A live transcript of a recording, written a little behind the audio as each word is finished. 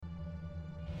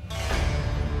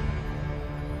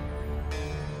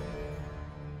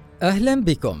أهلا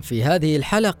بكم في هذه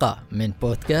الحلقة من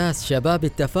بودكاست شباب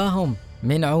التفاهم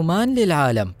من عمان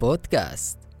للعالم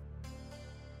بودكاست.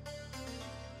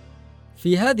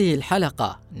 في هذه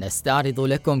الحلقة نستعرض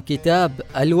لكم كتاب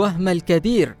الوهم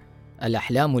الكبير: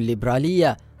 الأحلام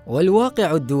الليبرالية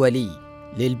والواقع الدولي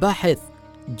للباحث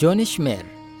جون شمير.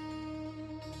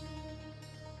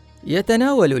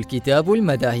 يتناول الكتاب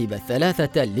المذاهب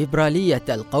الثلاثة: الليبرالية،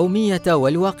 القومية،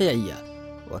 والواقعية،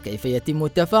 وكيف يتم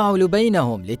التفاعل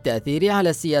بينهم للتأثير على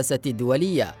السياسة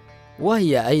الدولية،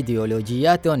 وهي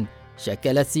أيديولوجيات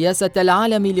شكلت سياسة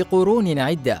العالم لقرون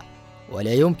عدة،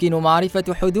 ولا يمكن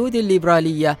معرفة حدود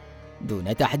الليبرالية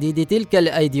دون تحديد تلك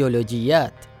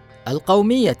الأيديولوجيات.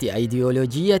 القومية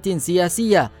أيديولوجية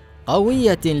سياسية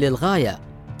قوية للغاية،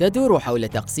 تدور حول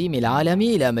تقسيم العالم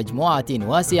إلى مجموعة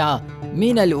واسعة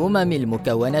من الأمم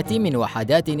المكونة من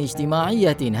وحدات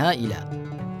اجتماعية هائلة،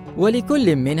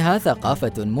 ولكل منها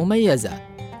ثقافة مميزة،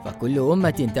 فكل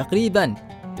أمة تقريباً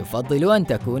تفضل أن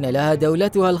تكون لها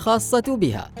دولتها الخاصة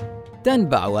بها.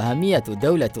 تنبع أهمية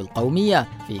الدولة القومية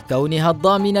في كونها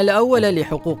الضامن الأول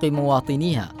لحقوق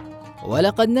مواطنيها،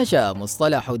 ولقد نشأ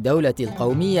مصطلح الدولة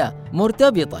القومية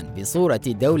مرتبطاً بصورة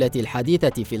الدولة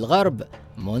الحديثة في الغرب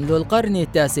منذ القرن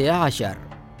التاسع عشر.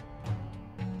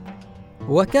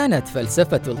 وكانت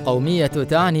فلسفة القومية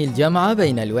تعني الجمع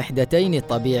بين الوحدتين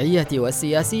الطبيعية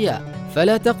والسياسية،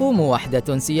 فلا تقوم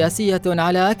وحدة سياسية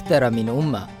على أكثر من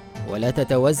أمة، ولا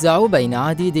تتوزع بين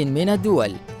عديد من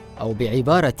الدول، أو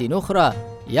بعبارة أخرى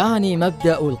يعني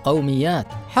مبدأ القوميات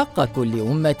حق كل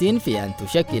أمة في أن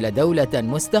تشكل دولة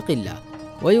مستقلة.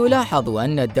 ويلاحظ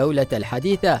أن الدولة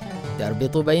الحديثة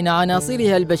تربط بين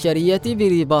عناصرها البشرية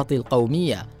برباط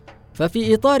القومية،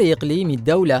 ففي إطار إقليم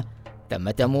الدولة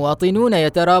ثمة مواطنون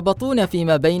يترابطون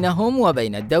فيما بينهم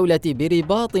وبين الدولة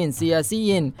برباط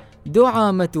سياسي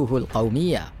دعامته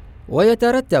القومية،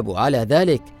 ويترتب على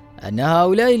ذلك أن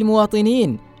هؤلاء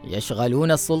المواطنين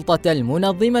يشغلون السلطة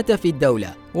المنظمة في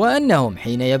الدولة، وأنهم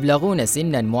حين يبلغون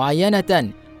سنا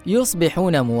معينة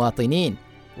يصبحون مواطنين،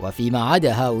 وفيما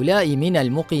عدا هؤلاء من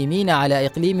المقيمين على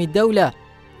إقليم الدولة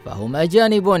فهم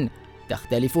أجانب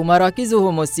تختلف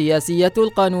مراكزهم السياسية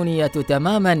القانونية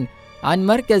تماماً عن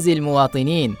مركز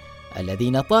المواطنين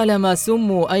الذين طالما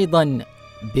سموا أيضاً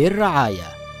بالرعاية.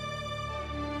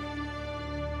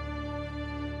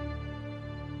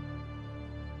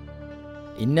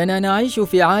 إننا نعيش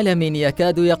في عالم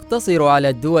يكاد يقتصر على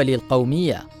الدول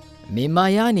القومية، مما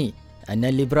يعني أن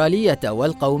الليبرالية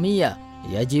والقومية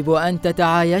يجب أن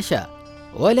تتعايشا،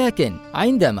 ولكن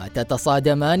عندما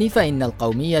تتصادمان فإن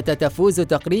القومية تفوز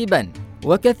تقريباً،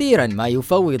 وكثيراً ما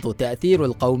يفوض تأثير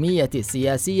القومية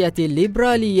السياسية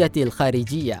الليبرالية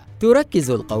الخارجية. تركز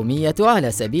القومية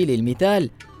على سبيل المثال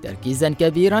تركيزاً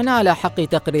كبيراً على حق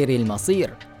تقرير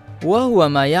المصير، وهو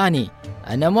ما يعني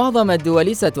أن معظم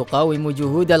الدول ستقاوم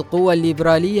جهود القوى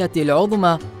الليبرالية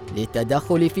العظمى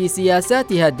للتدخل في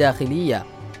سياساتها الداخلية،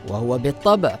 وهو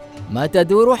بالطبع ما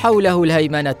تدور حوله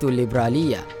الهيمنة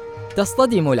الليبرالية.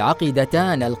 تصطدم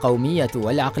العقيدتان القومية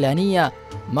والعقلانية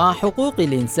مع حقوق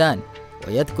الإنسان،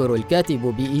 ويذكر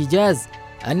الكاتب بإيجاز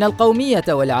أن القومية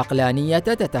والعقلانية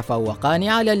تتفوقان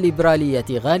على الليبرالية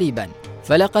غالباً،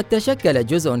 فلقد تشكل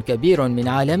جزء كبير من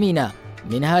عالمنا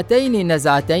من هاتين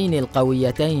النزعتين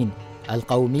القويتين: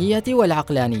 القومية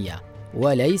والعقلانية،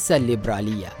 وليس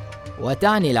الليبرالية.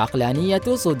 وتعني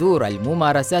العقلانية صدور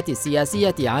الممارسات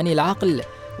السياسية عن العقل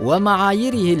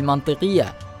ومعاييره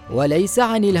المنطقية، وليس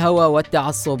عن الهوى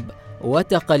والتعصب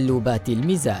وتقلبات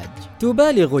المزاج.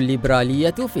 تبالغ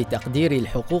الليبرالية في تقدير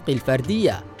الحقوق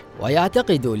الفردية،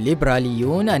 ويعتقد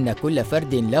الليبراليون أن كل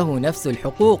فرد له نفس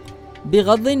الحقوق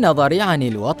بغض النظر عن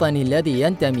الوطن الذي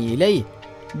ينتمي إليه،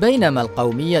 بينما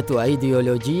القومية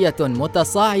أيديولوجية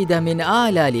متصاعدة من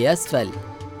أعلى لأسفل،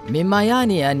 مما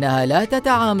يعني أنها لا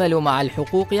تتعامل مع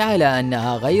الحقوق على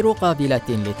أنها غير قابلة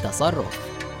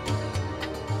للتصرف.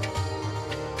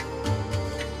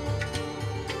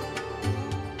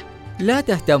 لا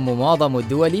تهتم معظم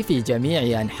الدول في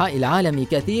جميع أنحاء العالم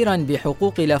كثيراً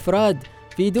بحقوق الأفراد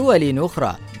في دول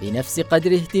أخرى بنفس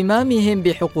قدر اهتمامهم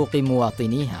بحقوق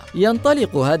مواطنيها.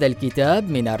 ينطلق هذا الكتاب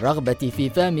من الرغبة في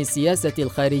فهم السياسة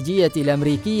الخارجية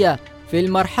الأمريكية في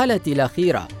المرحلة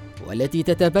الأخيرة، والتي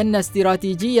تتبنى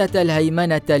استراتيجية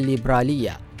الهيمنة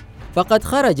الليبرالية. فقد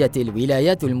خرجت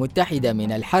الولايات المتحدة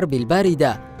من الحرب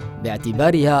الباردة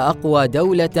باعتبارها أقوى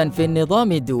دولة في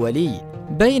النظام الدولي،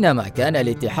 بينما كان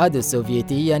الاتحاد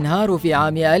السوفيتي ينهار في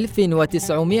عام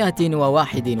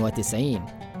 1991،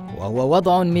 وهو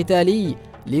وضع مثالي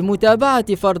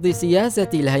لمتابعة فرض سياسة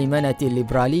الهيمنة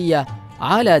الليبرالية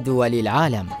على دول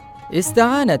العالم.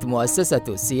 استعانت مؤسسة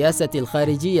السياسة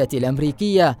الخارجية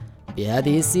الأمريكية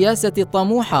بهذه السياسة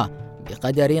الطموحة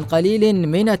بقدر قليل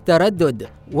من التردد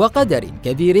وقدر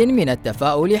كبير من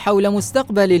التفاؤل حول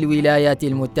مستقبل الولايات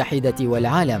المتحدة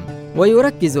والعالم.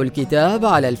 ويركز الكتاب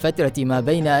على الفترة ما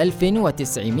بين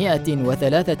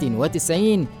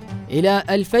 1993 إلى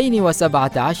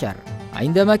 2017،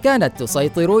 عندما كانت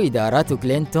تسيطر إدارات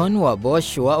كلينتون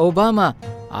وبوش وأوباما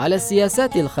على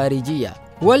السياسات الخارجية،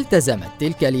 والتزمت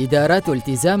تلك الإدارات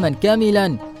التزاما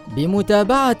كاملا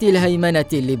بمتابعة الهيمنة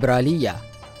الليبرالية،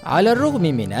 على الرغم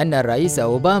من أن الرئيس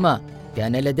أوباما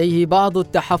كان لديه بعض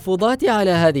التحفظات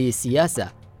على هذه السياسة،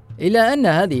 إلا أن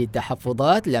هذه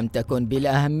التحفظات لم تكن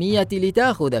بالأهمية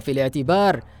لتأخذ في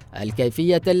الاعتبار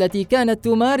الكيفية التي كانت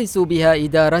تمارس بها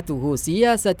إدارته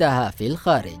سياستها في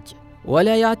الخارج.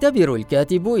 ولا يعتبر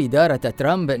الكاتب إدارة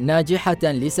ترامب ناجحة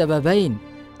لسببين: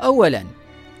 أولاً،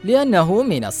 لأنه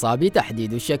من الصعب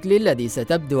تحديد الشكل الذي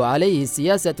ستبدو عليه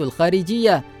السياسة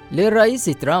الخارجية للرئيس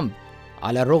ترامب،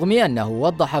 على الرغم أنه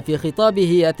وضح في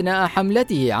خطابه أثناء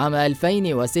حملته عام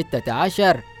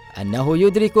 2016 أنه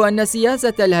يدرك أن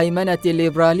سياسة الهيمنة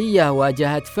الليبرالية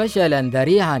واجهت فشلاً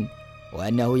ذريعاً،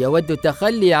 وأنه يود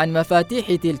التخلي عن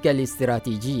مفاتيح تلك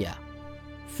الاستراتيجية.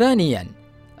 ثانياً،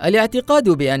 الاعتقاد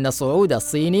بأن صعود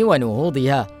الصين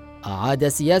ونهوضها أعاد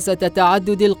سياسة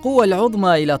تعدد القوى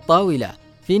العظمى إلى الطاولة.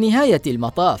 في نهاية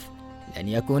المطاف، لن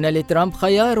يكون لترامب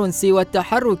خيار سوى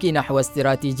التحرك نحو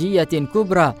استراتيجية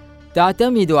كبرى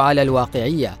تعتمد على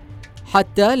الواقعية،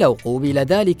 حتى لو قوبل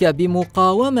ذلك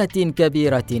بمقاومة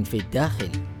كبيرة في الداخل.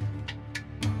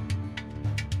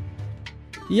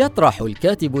 يطرح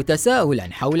الكاتب تساؤلاً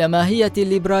حول ماهية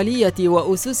الليبرالية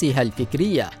وأسسها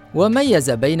الفكرية، وميز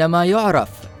بين ما يعرف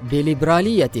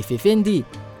بليبرالية فيفندي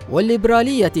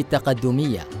والليبرالية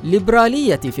التقدمية.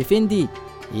 ليبرالية فيفندي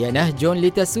هي نهج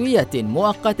لتسوية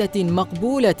مؤقتة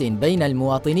مقبولة بين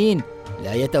المواطنين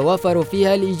لا يتوافر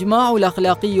فيها الإجماع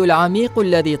الأخلاقي العميق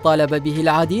الذي طالب به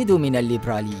العديد من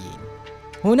الليبراليين.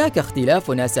 هناك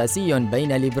اختلاف أساسي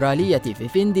بين ليبرالية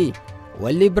فيفندي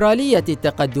والليبرالية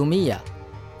التقدمية،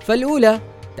 فالأولى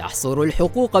تحصر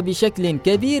الحقوق بشكل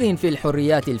كبير في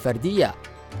الحريات الفردية،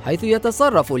 حيث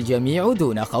يتصرف الجميع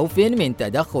دون خوف من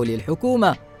تدخل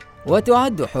الحكومة،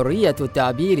 وتعد حرية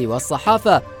التعبير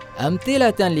والصحافة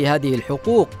أمثلة لهذه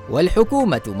الحقوق،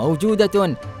 والحكومة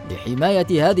موجودة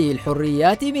لحماية هذه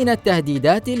الحريات من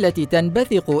التهديدات التي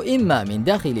تنبثق إما من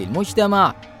داخل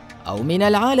المجتمع أو من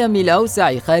العالم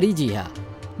الأوسع خارجها.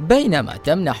 بينما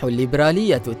تمنح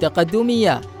الليبرالية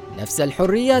التقدمية نفس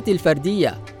الحريات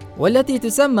الفردية، والتي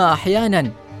تسمى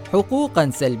أحياناً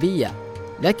حقوقاً سلبية،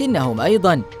 لكنهم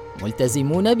أيضاً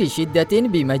ملتزمون بشدة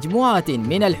بمجموعة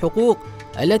من الحقوق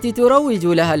التي تروج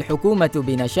لها الحكومة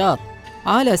بنشاط.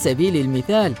 على سبيل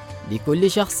المثال،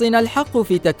 لكل شخص الحق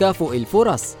في تكافؤ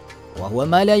الفرص، وهو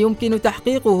ما لا يمكن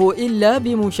تحقيقه إلا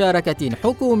بمشاركة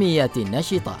حكومية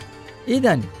نشطة.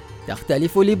 إذن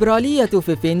تختلف ليبرالية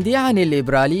فيفندي عن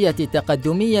الليبرالية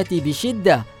التقدمية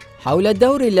بشدة حول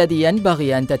الدور الذي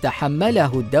ينبغي أن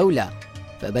تتحمله الدولة.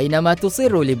 فبينما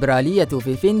تصر ليبرالية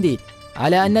فيفندي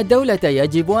على أن الدولة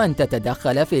يجب أن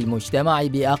تتدخل في المجتمع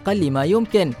بأقل ما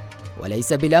يمكن،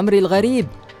 وليس بالأمر الغريب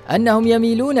أنهم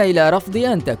يميلون إلى رفض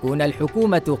أن تكون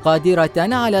الحكومة قادرة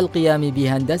على القيام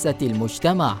بهندسة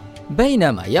المجتمع.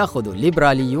 بينما يأخذ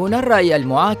الليبراليون الرأي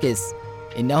المعاكس،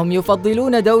 إنهم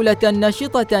يفضلون دولة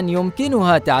نشطة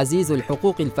يمكنها تعزيز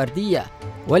الحقوق الفردية،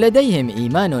 ولديهم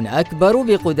إيمان أكبر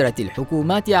بقدرة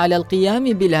الحكومات على القيام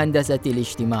بالهندسة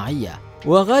الاجتماعية.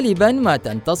 وغالباً ما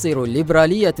تنتصر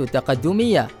الليبرالية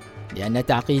التقدمية، لأن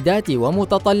تعقيدات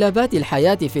ومتطلبات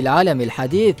الحياة في العالم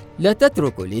الحديث لا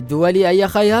تترك للدول أي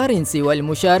خيار سوى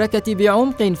المشاركة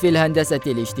بعمق في الهندسة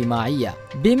الاجتماعية،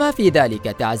 بما في ذلك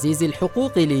تعزيز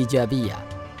الحقوق الإيجابية.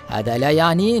 هذا لا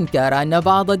يعني إنكار أن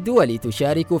بعض الدول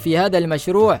تشارك في هذا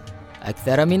المشروع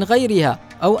أكثر من غيرها،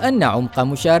 أو أن عمق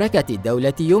مشاركة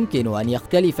الدولة يمكن أن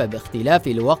يختلف باختلاف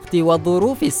الوقت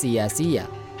والظروف السياسية.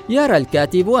 يرى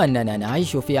الكاتب أننا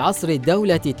نعيش في عصر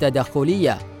الدولة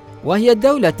التدخلية، وهي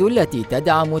الدولة التي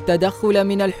تدعم التدخل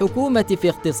من الحكومة في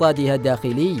اقتصادها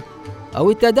الداخلي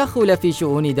أو التدخل في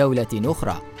شؤون دولة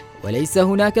أخرى، وليس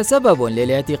هناك سبب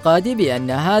للاعتقاد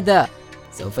بأن هذا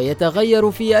سوف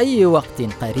يتغير في أي وقت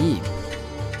قريب.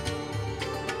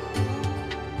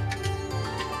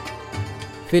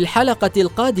 في الحلقة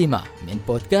القادمة من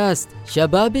بودكاست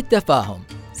شباب التفاهم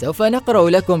سوف نقرأ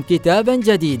لكم كتابا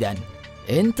جديدا،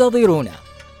 انتظرونا.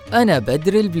 أنا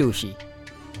بدر البلوشي.